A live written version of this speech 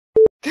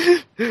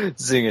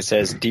Zinger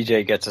says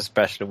DJ gets a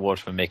special award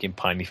for making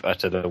Pineleaf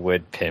utter the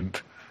word pimp.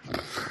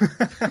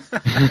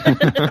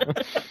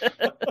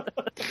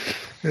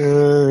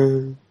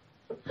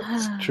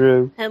 It's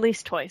true. At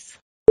least twice.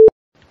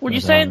 Would you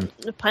say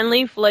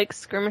Pineleaf likes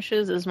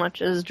skirmishes as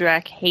much as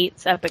Drac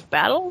hates epic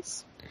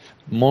battles?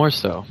 More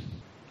so.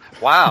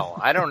 Wow,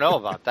 I don't know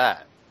about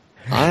that.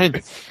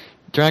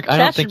 Drac, I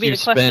don't think you've spent. That should be the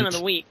question of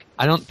the week.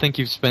 I don't think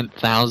you've spent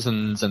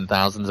thousands and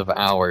thousands of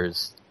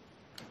hours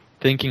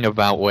thinking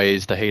about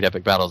ways to hate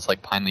epic battles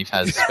like Pineleaf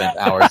has spent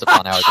hours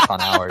upon hours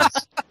upon hours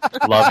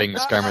loving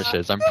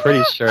skirmishes. I'm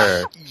pretty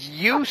sure.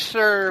 You,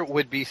 sir,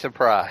 would be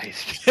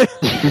surprised.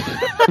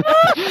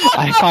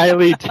 I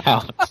highly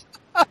doubt.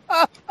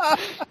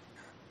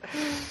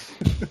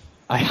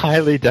 I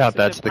highly doubt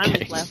that's the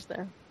case.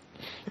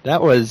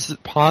 That was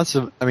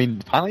possible. I mean,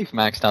 Pineleaf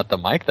maxed out the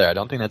mic there. I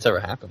don't think that's ever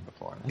happened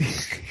before.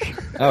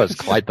 That was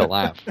quite the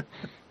laugh.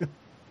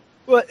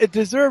 Well, it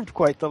deserved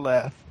quite the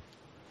laugh.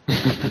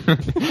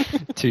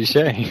 Touche.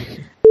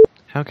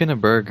 How can a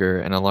burger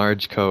and a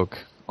large Coke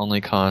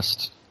only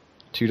cost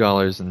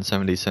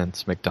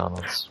 $2.70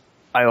 McDonald's?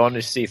 I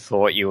honestly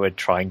thought you were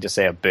trying to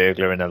say a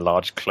burglar in a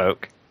large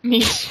cloak.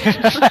 Me.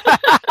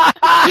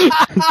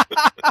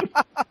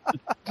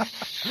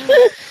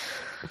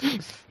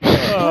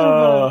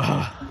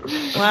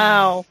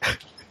 Wow.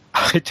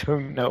 I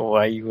don't know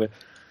why you were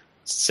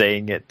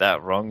saying it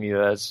that wrong.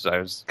 I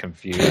was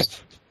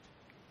confused.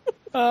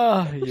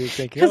 You're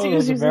thinking,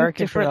 those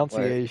American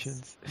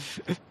pronunciations.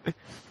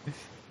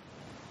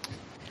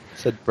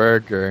 Said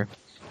burger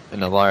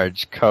and a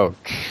large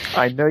Coke.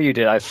 I know you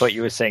did. I thought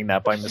you were saying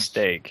that by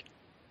mistake.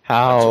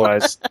 How?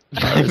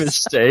 By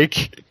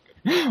mistake?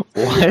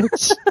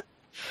 What?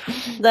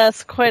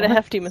 That's quite a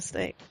hefty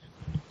mistake.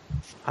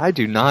 I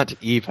do not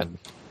even,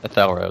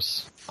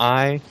 Ethelros.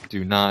 I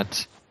do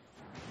not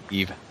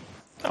even.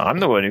 I'm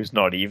the one who's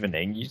not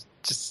evening. You're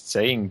just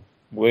saying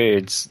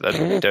words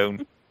that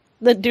don't...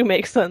 That do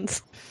make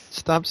sense.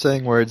 Stop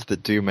saying words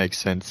that do make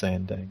sense,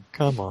 Andang.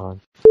 Come on.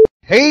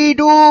 Hey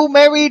do,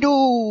 Mary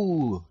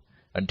do!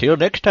 Until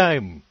next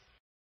time.